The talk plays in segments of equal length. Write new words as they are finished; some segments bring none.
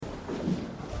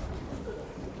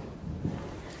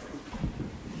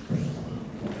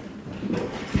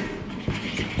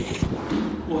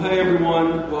Well, hey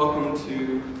everyone, welcome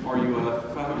to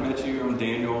RUF. If I haven't met you, I'm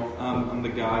Daniel. I'm the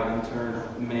guy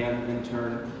intern, man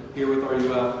intern here with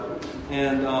RUF.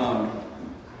 And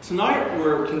tonight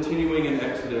we're continuing in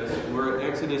Exodus. We're at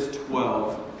Exodus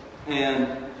 12.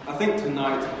 And I think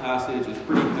tonight's passage is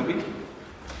pretty heavy.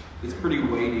 It's pretty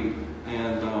weighty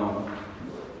and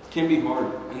can be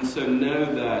hard. And so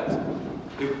know that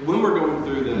when we're going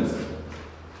through this,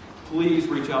 please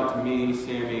reach out to me,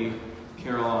 Sammy,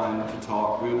 Caroline to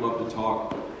talk. We would love to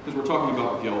talk because we're talking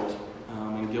about guilt.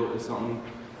 And guilt is something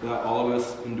that all of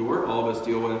us endure, all of us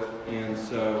deal with. And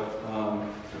so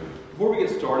before we get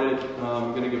started,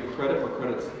 I'm going to give credit where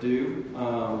credit's due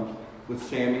with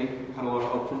Sammy. Had a lot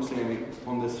of help from Sammy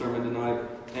on this sermon tonight,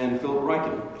 and Philip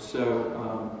Riken.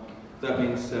 So that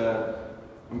being said,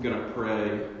 I'm going to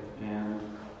pray and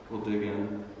we'll dig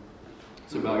in.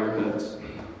 So bow your heads.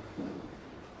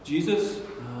 Jesus,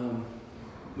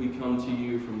 we come to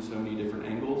you from so many different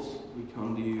angles. We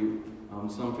come to you,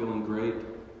 some feeling great,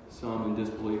 some in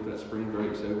disbelief that spring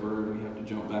break's over and we have to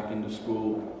jump back into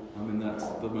school. And that's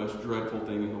the most dreadful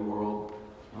thing in the world.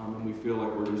 And we feel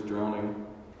like we're just drowning.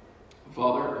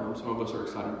 Father, some of us are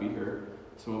excited to be here.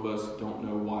 Some of us don't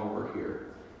know why we're here.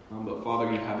 But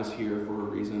Father, you have us here for a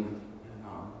reason. And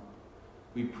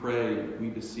we pray, we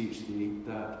beseech thee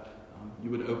that you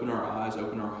would open our eyes,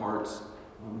 open our hearts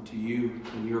to you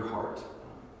and your heart.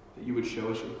 That you would show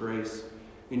us your grace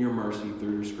and your mercy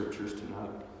through your scriptures tonight.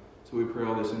 So we pray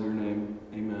all this in your name.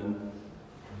 Amen.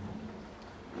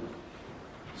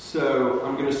 So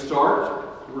I'm going to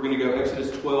start. We're going to go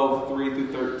Exodus 12, 3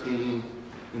 through 13,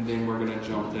 and then we're going to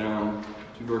jump down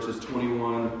to verses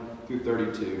 21 through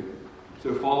 32.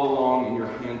 So follow along in your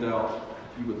handout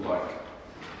if you would like.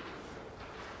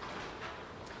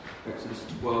 Exodus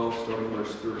 12, starting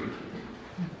verse 3.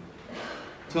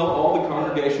 Tell all the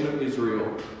congregation of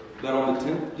Israel that on the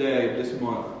 10th day of this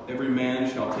month, every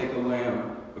man shall take a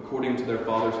lamb according to their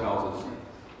father's houses,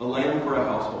 a lamb for a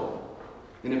household.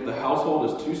 And if the household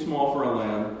is too small for a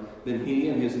lamb, then he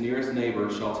and his nearest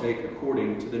neighbor shall take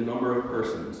according to the number of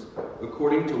persons.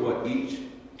 According to what each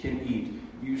can eat,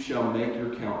 you shall make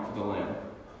your count for the lamb.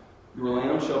 Your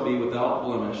lamb shall be without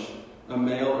blemish, a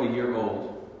male a year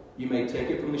old. You may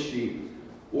take it from the sheep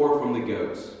or from the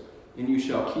goats, and you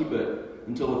shall keep it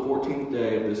until the 14th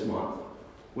day of this month,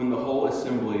 when the whole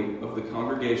assembly of the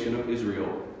congregation of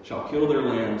Israel shall kill their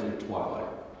lambs at twilight.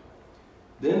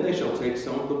 Then they shall take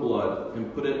some of the blood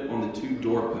and put it on the two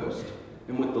doorposts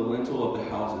and with the lintel of the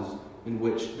houses in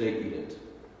which they eat it.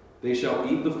 They shall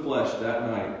eat the flesh that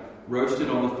night, roasted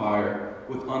on the fire,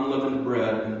 with unleavened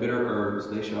bread and bitter herbs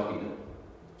they shall eat it.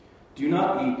 Do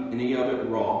not eat any of it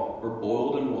raw or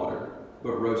boiled in water,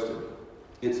 but roasted,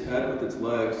 its head with its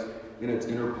legs and its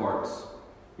inner parts,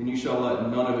 and you shall let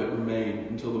none of it remain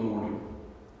until the morning.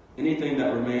 Anything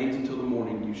that remains until the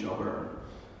morning you shall burn.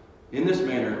 In this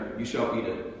manner you shall eat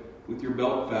it, with your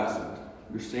belt fastened,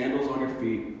 your sandals on your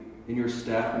feet, and your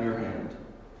staff in your hand.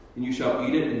 And you shall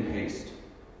eat it in haste.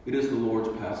 It is the Lord's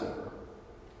Passover.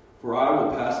 For I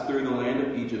will pass through the land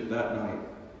of Egypt that night,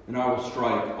 and I will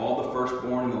strike all the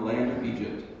firstborn in the land of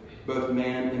Egypt, both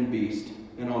man and beast,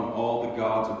 and on all the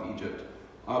gods of Egypt.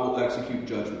 I will execute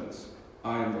judgments.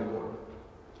 I am the Lord.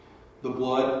 The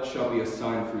blood shall be a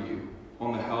sign for you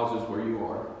on the houses where you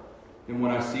are. And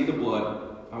when I see the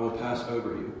blood, I will pass over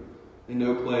you, and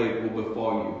no plague will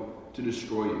befall you to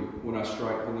destroy you when I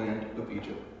strike the land of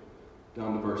Egypt.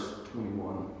 Down to verse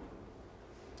 21.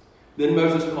 Then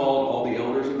Moses called all the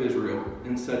elders of Israel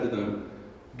and said to them,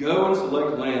 Go and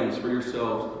select lambs for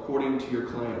yourselves according to your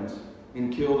clans,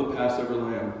 and kill the Passover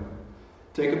lamb.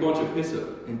 Take a bunch of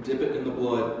hyssop and dip it in the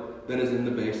blood that is in the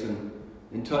basin,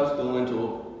 and touch the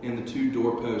lintel and the two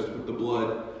doorposts with the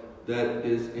blood that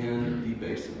is in the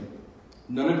basin.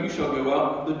 None of you shall go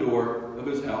out of the door of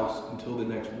his house until the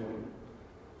next morning,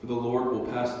 for the Lord will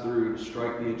pass through to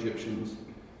strike the Egyptians.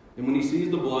 And when he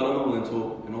sees the blood on the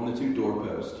lintel and on the two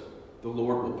doorposts, the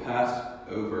Lord will pass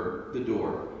over the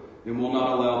door and will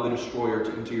not allow the destroyer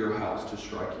to enter your house to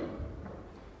strike you.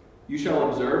 You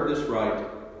shall observe this rite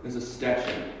as a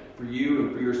statute for you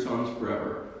and for your sons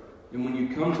forever. And when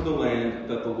you come to the land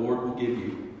that the Lord will give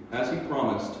you, as he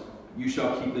promised, you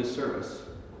shall keep this service.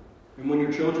 And when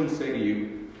your children say to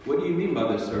you, What do you mean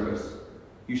by this service?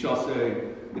 You shall say,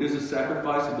 It is a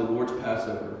sacrifice of the Lord's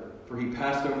Passover, for he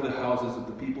passed over the houses of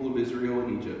the people of Israel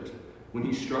in Egypt, when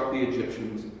he struck the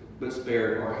Egyptians, but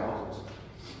spared our houses.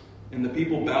 And the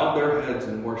people bowed their heads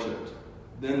and worshipped.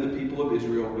 Then the people of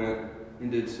Israel went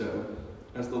and did so,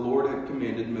 as the Lord had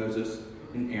commanded Moses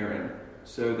and Aaron,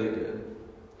 so they did.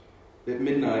 At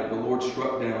midnight the Lord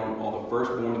struck down all the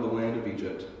firstborn of the land of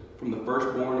Egypt, from the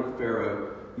firstborn of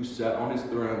Pharaoh who sat on his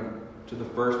throne, to the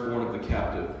firstborn of the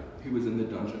captive who was in the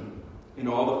dungeon, and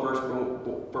all the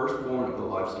firstborn of the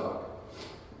livestock.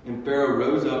 And Pharaoh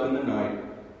rose up in the night,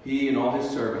 he and all his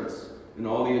servants, and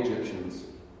all the Egyptians,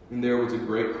 and there was a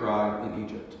great cry in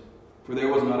Egypt, for there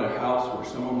was not a house where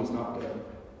someone was not dead.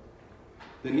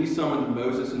 Then he summoned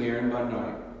Moses and Aaron by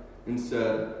night, and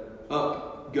said,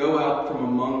 Up, go out from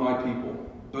among my people,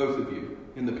 both of you,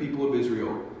 and the people of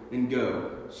Israel, and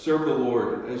go, serve the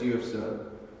Lord as you have said.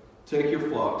 Take your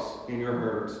flocks and your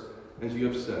herds, as you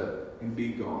have said, and be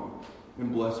gone,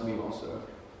 and bless me also.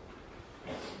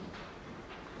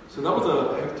 So that was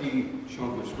a hefty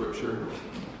chunk of scripture.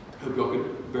 Hope y'all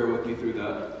could bear with me through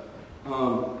that.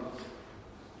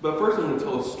 But first I'm going to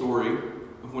tell a story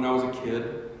of when I was a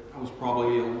kid. I was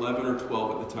probably 11 or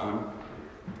 12 at the time.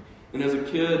 And as a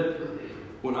kid,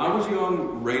 when I was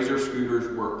young, Razor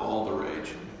scooters were all the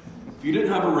rage. If you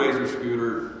didn't have a Razor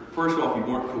scooter, first off, you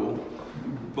weren't cool.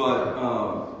 But,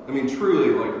 truly,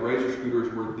 Razor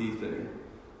scooters were the thing.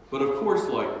 But of course,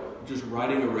 just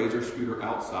riding a Razor scooter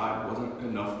outside wasn't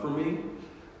enough for me.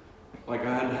 I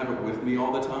had to have it with me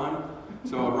all the time.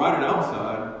 So I'd ride it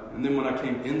outside, and then when I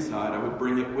came inside, I would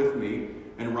bring it with me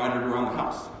and ride it around the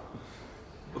house.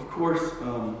 Of course,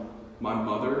 my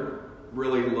mother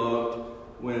really loved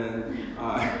when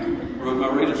I rode my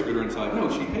Razor scooter inside. No,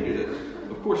 she hated it.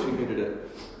 Of course she hated it.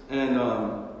 And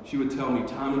she would tell me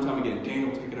time and time again,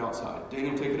 Daniel, take it outside.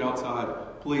 Daniel, take it outside.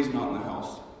 Please, not in the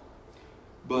house.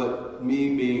 But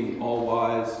me being all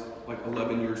wise,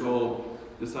 11 years old,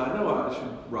 decided, no, I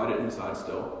should ride it inside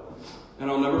still. And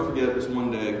I'll never forget this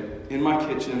one day. In my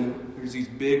kitchen, there's these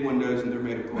big windows and they're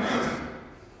made of glass.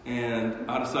 And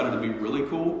I decided to be really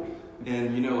cool.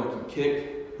 And you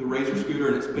kick the Razor scooter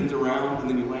and it spins around and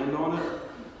then you land on it.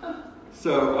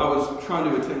 So I was trying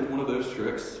to attempt one of those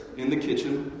tricks in the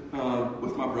kitchen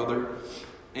with my brother.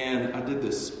 And I did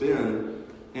this spin.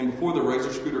 And before the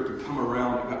Razor scooter could come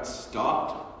around, it got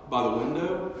stopped by the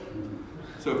window.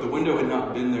 So if the window had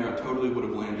not been there, I totally would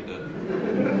have landed it.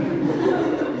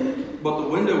 But the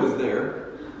window was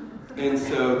there, and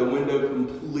so the window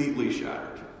completely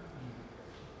shattered,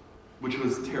 which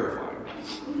was terrifying.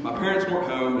 My parents weren't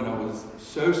home, and I was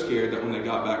so scared that when they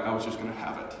got back, I was just going to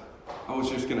have it. I was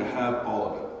just going to have all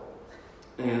of it.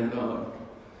 And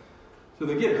so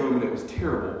they get home, and it was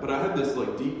terrible. But I had this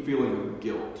deep feeling of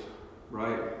guilt,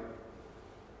 right?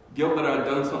 Guilt that I had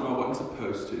done something I wasn't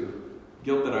supposed to.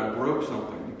 Guilt that I broke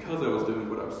something because I was doing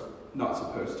what I was not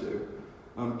supposed to.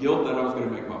 Guilt that I was going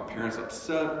to make my parents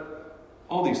upset.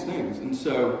 All these things. And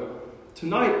so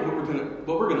tonight, what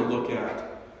we're going to look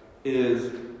at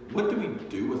is, what do we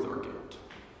do with our guilt?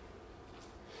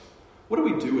 What do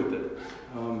we do with it?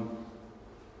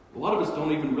 A lot of us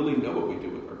don't even really know what we do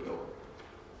with our guilt.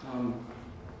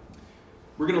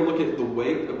 We're going to look at the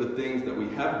weight of the things that we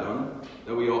have done,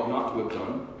 that we ought not to have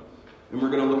done. And we're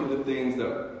going to look at the things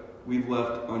that we've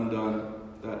left undone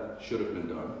that should have been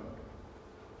done.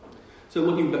 So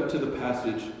looking back to the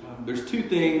passage, there's two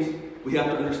things we have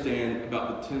to understand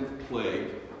about the 10th plague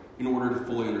in order to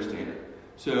fully understand it.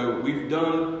 So we've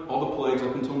done all the plagues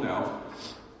up until now,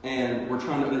 and we're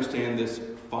trying to understand this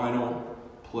final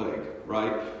plague,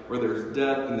 right? Where there's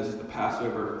death, and this is the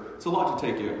Passover. It's a lot to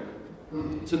take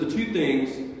in. So the two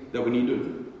things that we need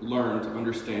to learn to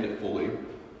understand it fully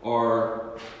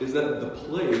is that the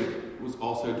plague was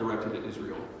also directed at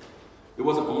Israel. It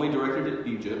wasn't only directed at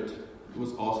Egypt, it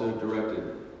was also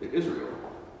directed at Israel.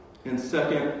 And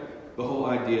second, the whole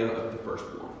idea of the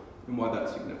firstborn and why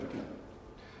that's significant.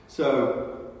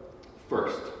 So,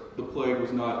 first, the plague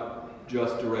was not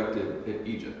just directed at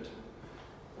Egypt.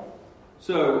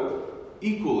 So,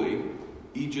 equally,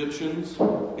 Egyptians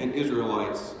and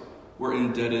Israelites were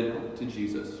indebted to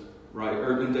Jesus, right?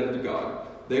 Or indebted to God.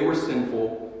 They were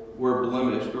sinful, were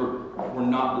blemished, or were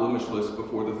not blemishless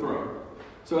before the throne.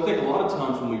 So I think a lot of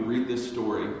times when we read this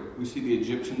story, we see the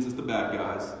Egyptians as the bad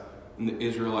guys and the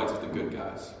Israelites as the good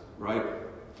guys, right?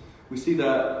 We see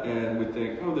that and we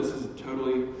think, oh, this is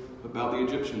totally about the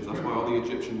Egyptians. That's why all the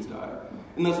Egyptians died.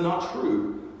 And that's not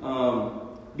true.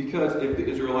 Because if the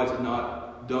Israelites had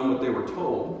not done what they were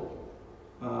told,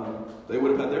 they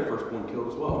would have had their firstborn killed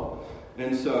as well.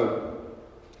 And so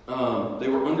they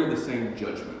were under the same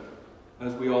judgment,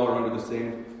 as we all are under the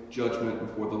same judgment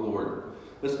before the Lord.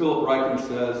 As Philip Ryken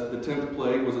says, the 10th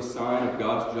plague was a sign of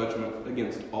God's judgment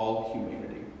against all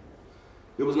humanity.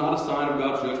 It was not a sign of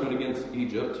God's judgment against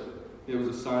Egypt. It was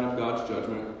a sign of God's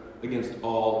judgment against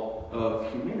all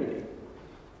of humanity.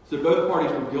 So both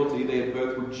parties were guilty. They had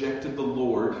both rejected the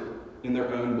Lord in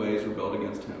their own ways, rebelled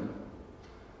against him.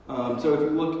 So if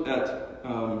you look at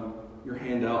your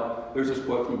handout, there's this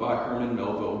quote by Herman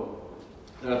Melville.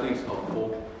 that I think is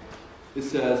helpful. It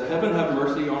says, "Heaven have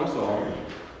mercy on us all,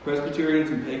 Presbyterians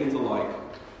and pagans alike,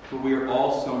 for we are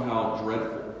all somehow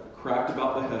dreadful, cracked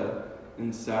about the head,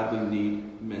 and sadly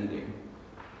need mending."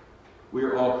 We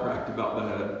are all cracked about the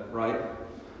head, right?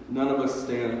 None of us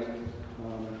stand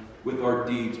with our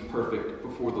deeds perfect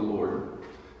before the Lord.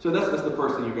 So that's the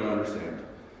first thing you're going to understand.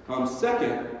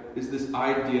 Second is this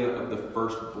idea of the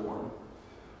firstborn.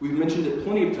 We've mentioned it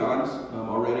plenty of times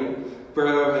already.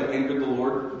 Pharaoh had angered the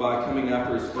Lord by coming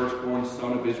after his firstborn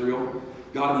son of Israel.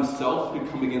 God himself had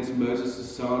come against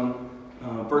Moses'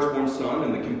 firstborn son,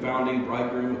 and the confounding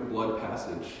bridegroom of blood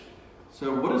passage.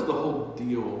 So what is the whole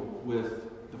deal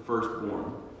with the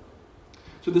firstborn?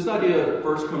 So this idea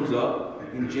first comes up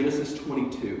in Genesis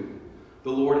 22.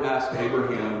 The Lord asked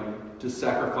Abraham to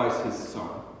sacrifice his son,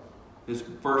 his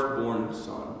firstborn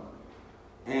son.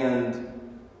 And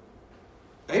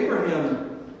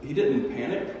Abraham, he didn't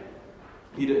panic.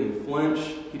 He didn't flinch.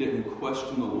 He didn't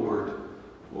question the Lord.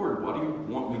 "Lord, why do you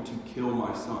want me to kill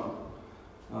my son?"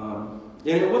 And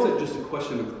it wasn't just a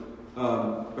question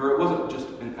of, or it wasn't just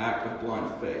an act of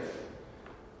blind faith.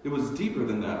 It was deeper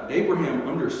than that. Abraham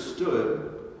understood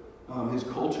his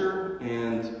culture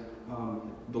and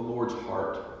the Lord's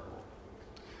heart.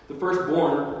 The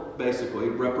firstborn basically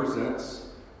represents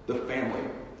the family,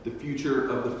 the future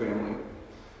of the family.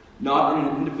 Not in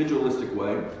an individualistic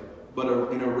way, but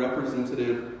in a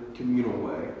representative, communal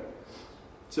way.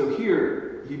 So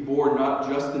here, he bore not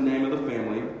just the name of the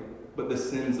family, but the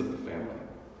sins of the family.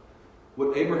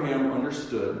 What Abraham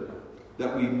understood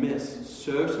that we miss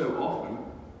so often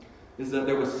is that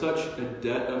there was such a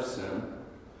debt of sin,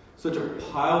 such a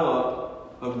pile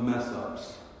up of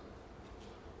mess-ups,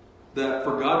 that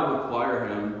for God to require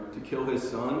him to kill his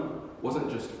son wasn't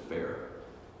just fair.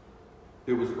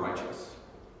 It was righteous.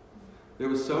 There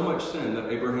was so much sin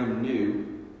that Abraham knew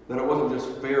that it wasn't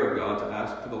just fair of God to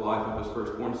ask for the life of his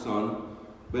firstborn son,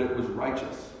 but it was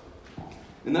righteous.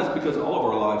 And that's because all of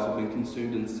our lives have been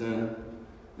consumed in sin,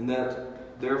 and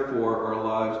that therefore our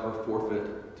lives are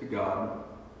forfeit to God.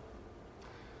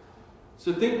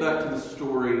 So think back to the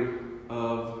story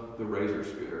of the Razor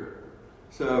scooter.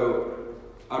 So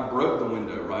I broke the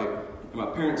window, right? My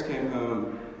parents came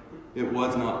home. It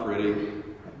was not pretty.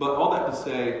 But all that to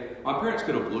say, my parents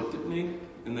could have looked at me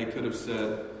and they could have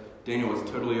said, "Daniel,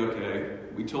 it's totally okay.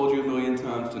 We told you a million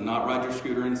times to not ride your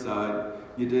scooter inside.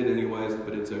 You did anyways,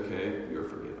 but it's okay. You're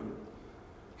forgiven."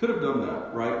 Could have done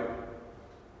that, right?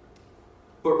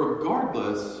 But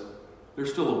regardless,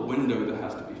 there's still a window that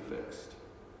has to be fixed.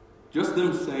 Just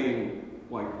them saying,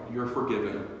 like, "You're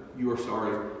forgiven, you are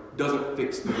sorry," doesn't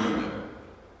fix the window.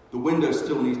 The window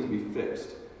still needs to be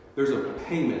fixed. There's a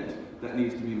payment that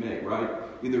needs to be made, right?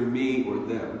 Either me or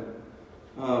them.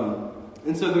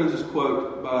 And so there's this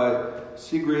quote by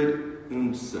Sigrid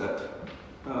Undset.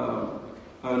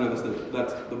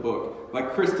 That's the book. By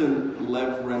Kristen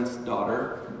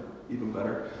Leventsdottir. Even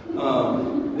better.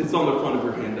 It's on the front of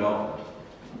your handout.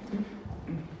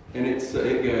 And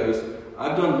it goes,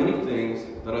 "I've done many things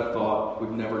that I thought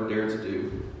would never dare to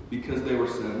do because they were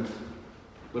sins.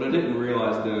 But I didn't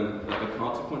realize then that the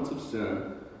consequence of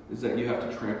sin is that you have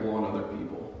to trample on other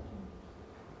people."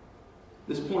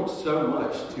 This points so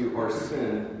much to our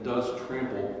sin does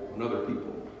trample on other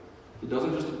people. It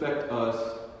doesn't just affect us.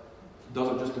 It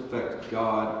doesn't just affect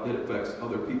God. It affects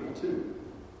other people too.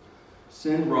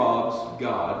 Sin robs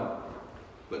God,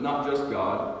 but not just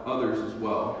God, others as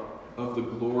well, of the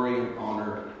glory and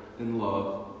honor and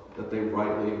love that they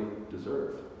rightly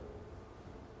deserve.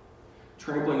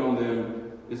 Trampling on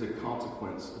them is a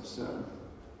consequence of sin.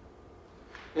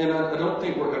 And I don't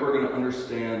think we're ever going to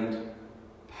understand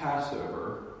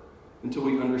Passover until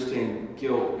we understand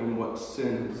guilt and what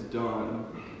sin has done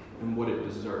and what it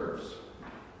deserves.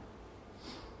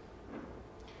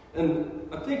 And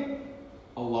I think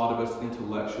a lot of us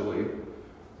intellectually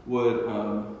would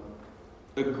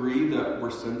agree that we're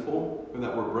sinful, or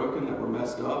that we're broken, that we're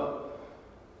messed up.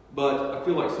 But I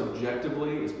feel like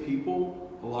subjectively, as people,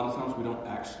 a lot of times we don't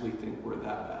actually think we're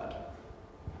that bad.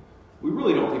 We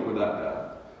really don't think we're that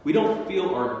bad. We don't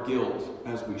feel our guilt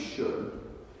as we should.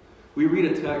 We read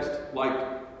a text like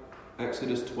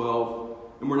Exodus 12,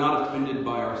 and we're not offended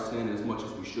by our sin as much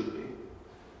as we should be.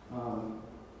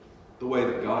 The way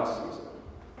that God sees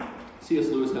it. C.S.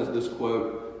 Lewis has this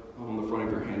quote on the front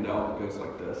of your handout. It goes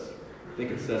like this. I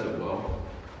think it says it well.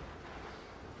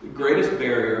 "The greatest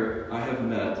barrier I have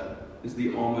met is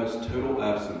the almost total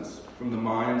absence from the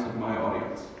minds of my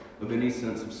audience of any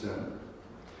sense of sin.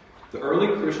 The early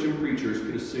Christian preachers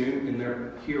could assume in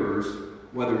their hearers,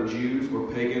 whether Jews or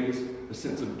pagans, a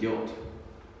sense of guilt.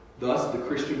 Thus, the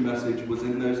Christian message was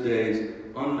in those days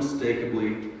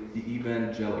unmistakably the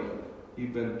Evangelium,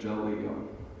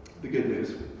 the good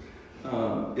news.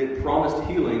 It promised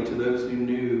healing to those who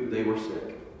knew they were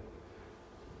sick.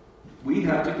 We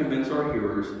have to convince our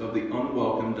hearers of the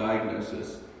unwelcome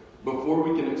diagnosis before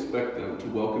we can expect them to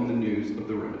welcome the news of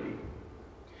the remedy.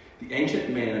 The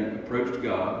ancient man approached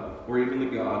God, or even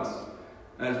the gods,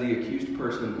 as the accused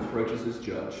person approaches his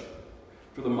judge.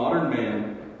 For the modern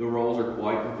man, the roles are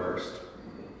quite reversed.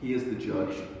 He is the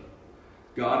judge.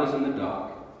 God is in the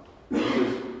dock. He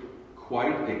is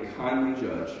quite a kindly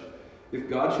judge. If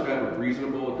God should have a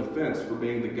reasonable defense for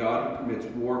being the God who permits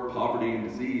war, poverty, and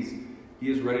disease,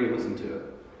 he is ready to listen to it.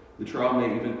 The trial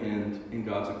may even end in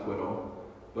God's acquittal.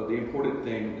 But the important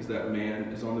thing is that man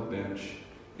is on the bench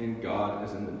and God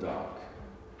is in the dock.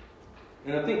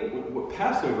 And I think what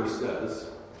Passover says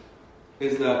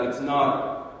is that it's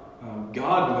not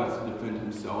God who has to defend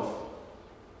himself,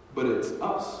 but it's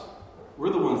us. We're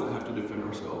the ones that have to defend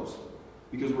ourselves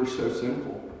because we're so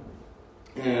sinful.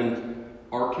 And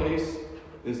our case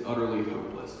is utterly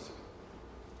hopeless.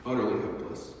 Utterly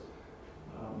hopeless.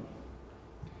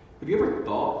 Have you ever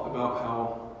thought about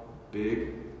how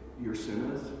big your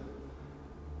sin is?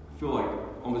 I feel like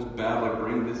almost bad like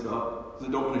bringing this up because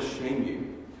I don't want to shame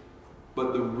you.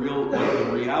 But the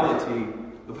reality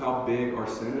of how big our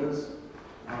sin is,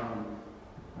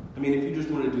 if you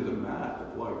just want to do the math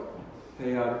of like,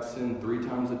 hey, I sin 3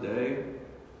 times a day,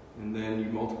 and then you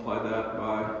multiply that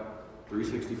by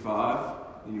 365,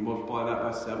 and you multiply that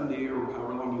by 70 or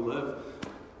however long you live,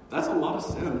 that's a lot of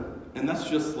sin. And that's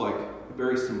just like a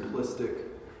very simplistic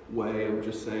way of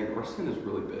just saying our sin is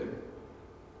really big.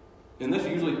 And that's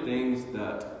usually things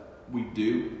that we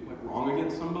do, like wrong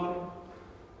against somebody,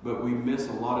 but we miss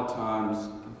a lot of times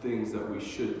the things that we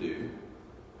should do,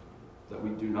 that we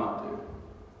do not do.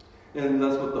 And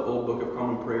that's what the old Book of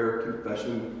Common Prayer,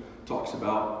 Confession, talks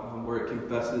about, where it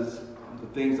confesses the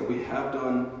things that we have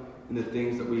done and the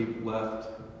things that we've left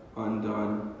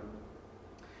undone.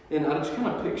 And I just kind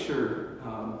of picture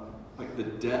like the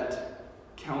debt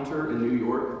counter in New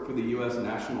York for the U.S.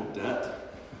 national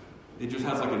debt. It just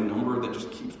has like a number that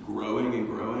just keeps growing and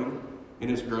growing, and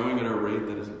it's growing at a rate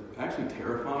that is actually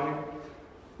terrifying.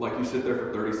 Like you sit there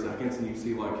for 30 seconds and you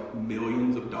see like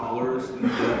millions of dollars in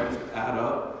debt just add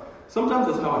up. Sometimes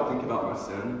that's how I think about my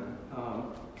sin.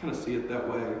 Kind of see it that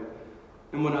way.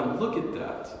 And when I look at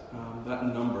that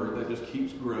number that just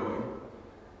keeps growing,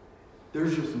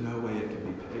 there's just no way it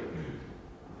can be paid.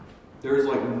 There's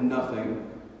like nothing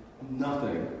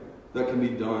that can be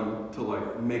done to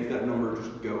like make that number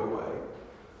just go away.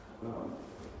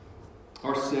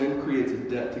 Our sin creates a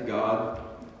debt to God.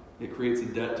 It creates a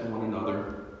debt to one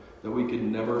another that we could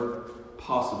never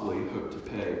possibly hope to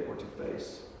pay or to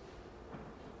face.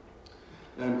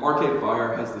 And Arcade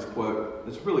Fire has this quote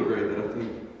that's really great that I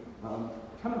think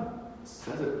kind of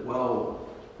says it well,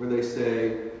 where they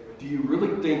say, "Do you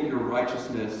really think your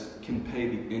righteousness can pay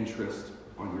the interest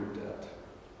on your debt?"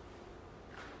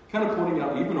 Kind of pointing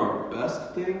out even our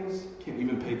best things can't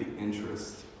even pay the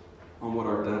interest on what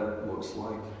our debt looks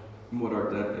like and what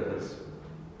our debt is.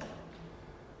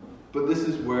 But this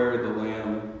is where the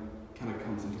Lamb kind of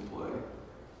comes into play,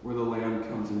 where the Lamb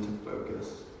comes into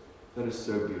focus. That is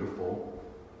so beautiful.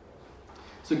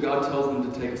 So God tells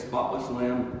them to take a spotless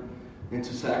lamb and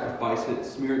to sacrifice it,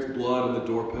 smear its blood on the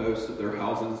doorposts of their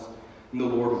houses, and the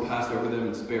Lord will pass over them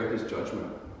and spare his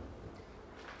judgment.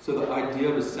 So the idea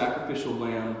of a sacrificial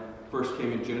lamb first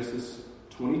came in Genesis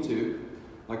 22,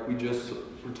 like we just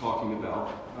were talking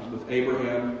about, with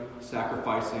Abraham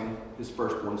sacrificing his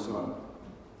firstborn son.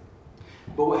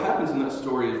 But what happens in that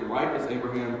story is right as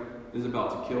Abraham is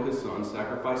about to kill his son,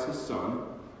 sacrifice his son,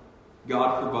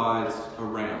 God provides a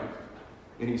ram.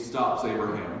 And he stops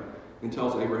Abraham and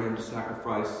tells Abraham to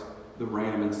sacrifice the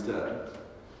ram instead.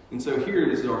 And so here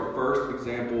is our first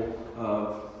example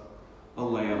of a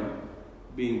lamb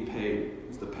being paid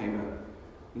as the payment.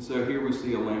 And so here we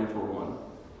see a lamb for one.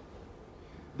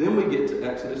 Then we get to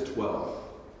Exodus 12,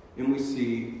 and we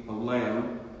see a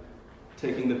lamb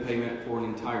taking the payment for an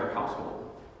entire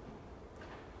household.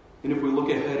 And if we look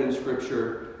ahead in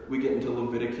Scripture, we get into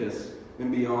Leviticus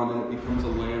and beyond, and it becomes a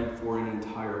lamb for an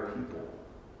entire people.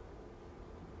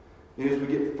 And as we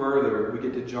get further, we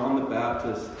get to John the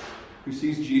Baptist, who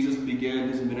sees Jesus begin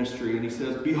his ministry, and he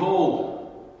says,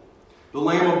 "Behold, the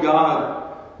Lamb of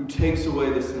God who takes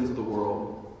away the sins of the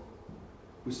world."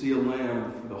 We see a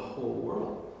lamb for the whole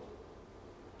world.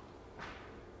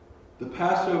 The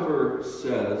Passover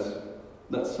says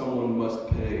that someone must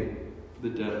pay for the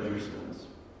debt of your sins.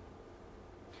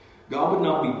 God would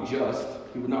not be just,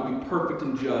 he would not be perfect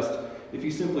and just if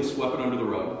he simply swept it under the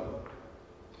rug.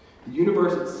 The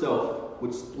universe itself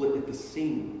would split at the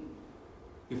seam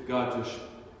if God just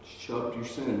shoved your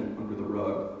sin under the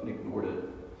rug and ignored it.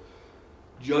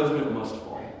 Judgment must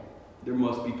fall. There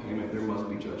must be payment. There must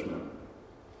be judgment.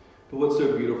 But what's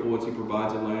so beautiful is he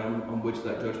provides a lamb on which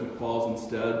that judgment falls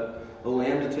instead, a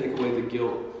lamb to take away the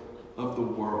guilt of the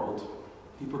world.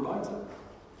 He provides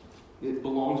it. It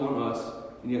belongs on us,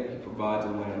 and yet he provides a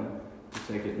lamb to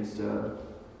take it instead.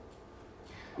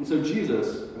 And so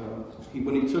Jesus,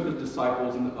 when he took his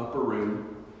disciples in the upper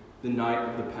room the night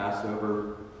of the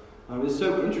Passover, it's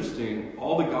so interesting.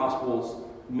 All the Gospels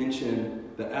mention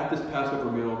that at this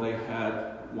Passover meal they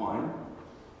had wine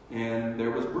and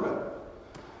there was bread.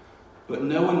 But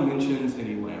no one mentions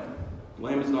any lamb.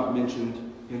 Lamb is not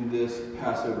mentioned in this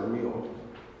Passover meal.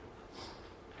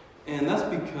 And that's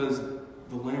because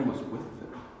the lamb was with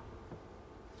them.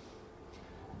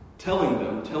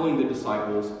 Telling the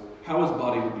disciples how his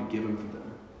body would be given for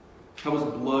them, how his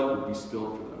blood would be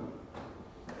spilled for them.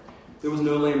 There was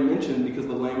no lamb mentioned because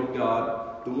the Lamb of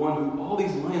God, the one who all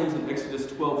these lambs in Exodus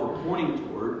 12 were pointing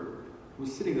toward,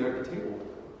 was sitting there at the table,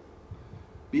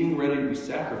 being ready to be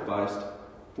sacrificed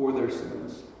for their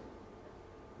sins.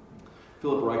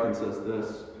 Philip Ryken says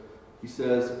this. He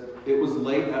says, "It was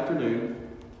late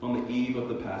afternoon on the eve of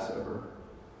the Passover.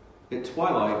 At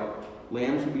twilight,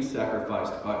 lambs would be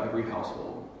sacrificed by every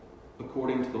household,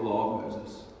 according to the law of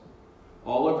Moses.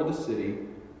 All over the city,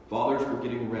 fathers were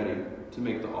getting ready to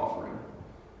make the offering,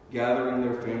 gathering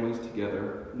their families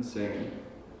together and saying,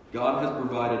 'God has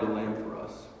provided a lamb for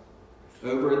us.'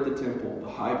 Over at the temple, the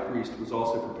high priest was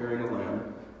also preparing a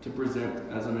lamb to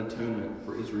present as an atonement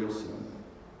for Israel's sin.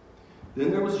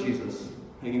 Then there was Jesus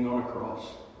hanging on a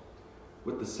cross,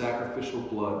 with the sacrificial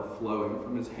blood flowing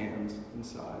from his hands and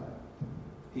side.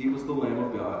 He was the Lamb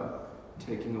of God,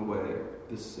 taking away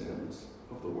the sins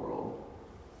of the world."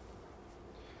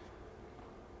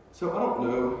 So I don't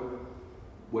know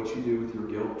what you do with your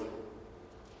guilt.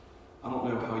 I don't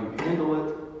know how you handle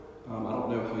it. I don't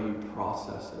know how you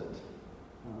process it.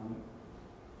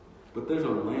 But there's a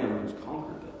lamb who's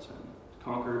conquered that sin,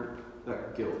 conquered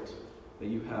that guilt that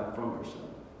you have from your sin.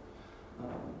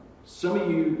 Some of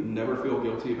you never feel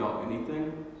guilty about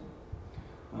anything.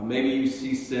 Maybe you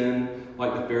see sin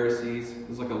like the Pharisees.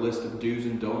 There's like a list of do's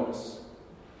and don'ts.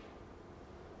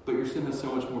 But your sin has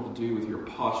so much more to do with your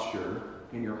posture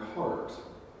and your heart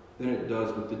than it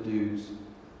does with the do's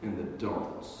and the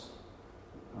don'ts.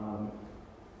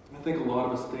 I think a lot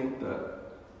of us think that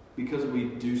because we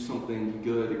do something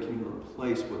good, it can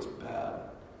replace what's bad.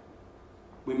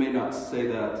 We may not say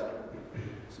that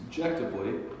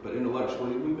subjectively, but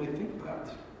intellectually we may think that.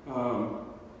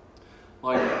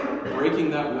 Like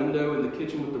breaking that window in the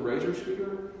kitchen with the razor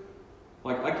shooter,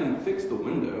 like I can fix the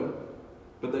window,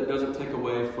 but that doesn't take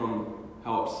away from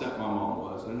how upset my mom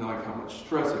was and like how much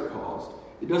stress it caused.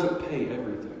 It doesn't pay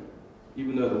everything,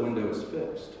 even though the window is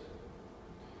fixed.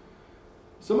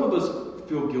 Some of us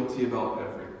feel guilty about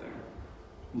everything,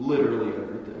 literally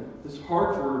everything. It's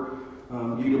hard for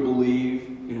you to believe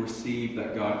and receive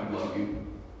that God can love you.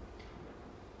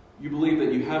 You believe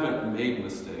that you haven't made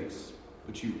mistakes,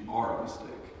 but you are a mistake.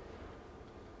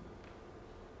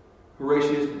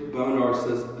 Horatius Bonar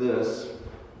says this: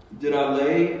 "Did I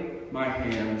lay my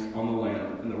hands on the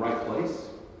lamb in the right place?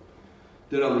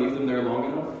 Did I leave them there long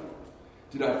enough?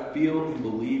 Did I feel and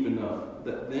believe enough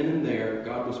that then and there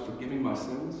God was forgiving my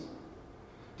sins?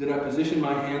 Did I position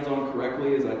my hands on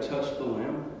correctly as I touched the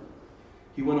lamb?"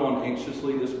 He went on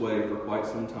anxiously this way for quite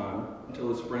some time until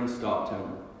his friend stopped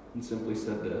him and simply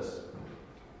said this: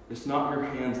 "It's not your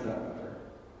hands that matter.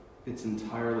 It's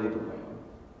entirely the lamb."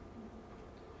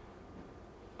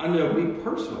 I know me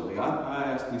personally, I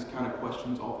ask these kind of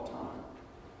questions all the time.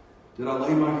 Did I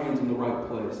lay my hands in the right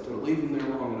place? Did I leave them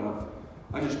there long enough?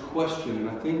 I just question, and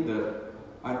I think that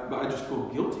I just feel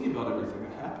guilty about everything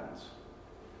that happens.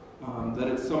 That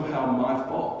it's somehow my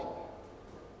fault.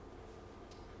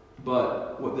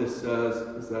 But what this says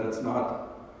is that it's not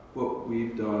what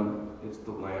we've done, it's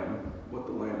the Lamb, what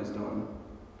the Lamb has done.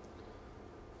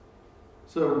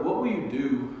 So what will you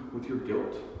do with your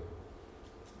guilt?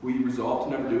 Will you resolve to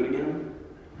never do it again?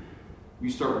 Will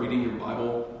you start reading your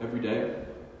Bible every day?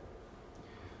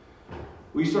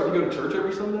 Will you start to go to church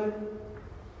every Sunday?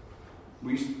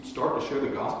 Will you start to share the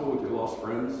gospel with your lost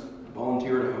friends?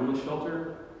 Volunteer at a homeless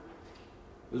shelter?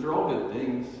 Those are all good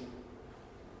things,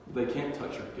 but they can't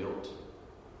touch your guilt.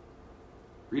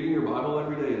 Reading your Bible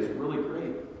every day is really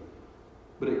great,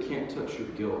 but it can't touch your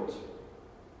guilt.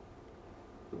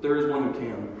 But there is one who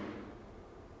can,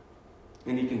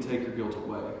 and he can take your guilt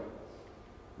away,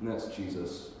 and that's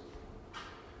Jesus.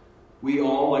 We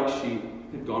all, like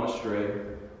sheep, have gone astray,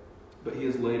 but he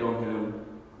has laid on him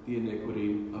the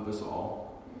iniquity of us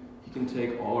all. He can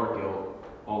take all our guilt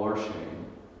all our shame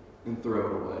and throw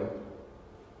it away.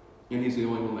 And he's the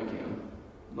only one that can.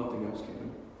 Nothing else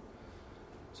can.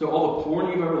 So all the porn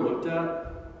you've ever looked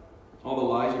at, all the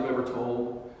lies you've ever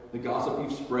told, the gossip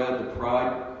you've spread, the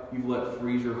pride you've let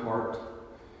freeze your heart,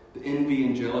 the envy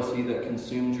and jealousy that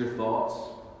consumes your thoughts,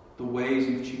 the ways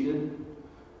you've cheated,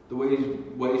 the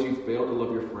ways you've failed to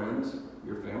love your friends,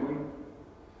 your family,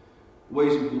 the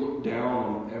ways you've looked down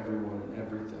on everyone and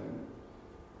everything.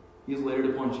 He has laid it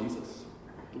upon Jesus.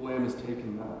 The Lamb has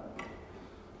taken that.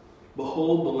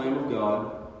 Behold the Lamb of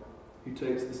God who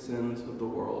takes the sins of the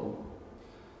world.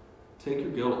 Take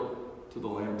your guilt to the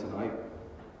Lamb tonight.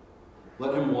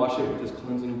 Let him wash it with his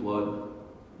cleansing blood.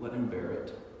 Let him bear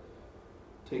it.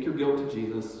 Take your guilt to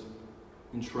Jesus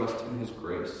and trust in his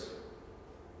grace.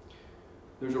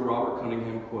 There's a Robert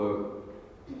Cunningham quote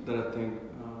that I think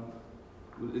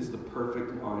is the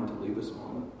perfect line to leave us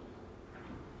on.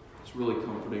 It's really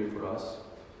comforting for us.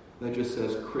 That just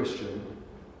says, Christian,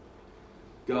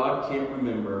 God can't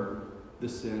remember the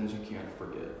sins you can't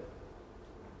forget.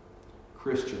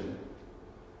 Christian,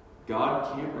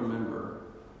 God can't remember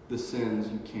the sins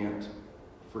you can't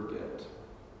forget.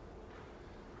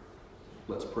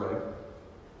 Let's pray.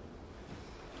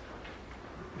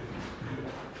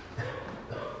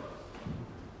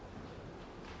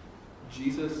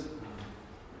 Jesus,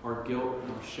 our guilt,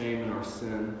 our shame, and our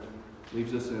sin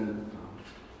leaves us in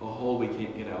a hole we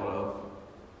can't get out of.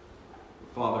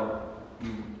 Father,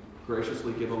 you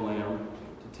graciously give a lamb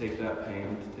to take that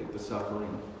pain, to take the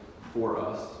suffering for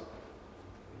us.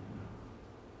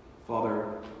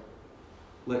 Father,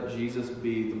 let Jesus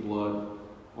be the blood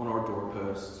on our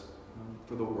doorposts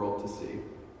for the world to see.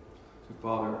 So,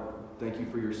 Father, thank you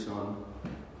for your Son,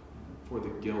 for the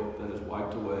guilt that is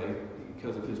wiped away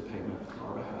because of his payment on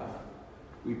our behalf.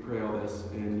 We pray all this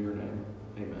in your name.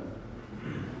 Amen.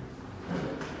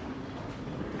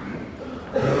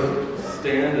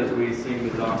 Stand as we sing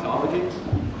the doxology.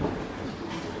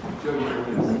 Joe, you hear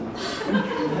this?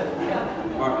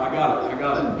 All right, I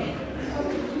got it.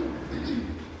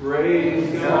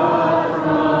 Praise God.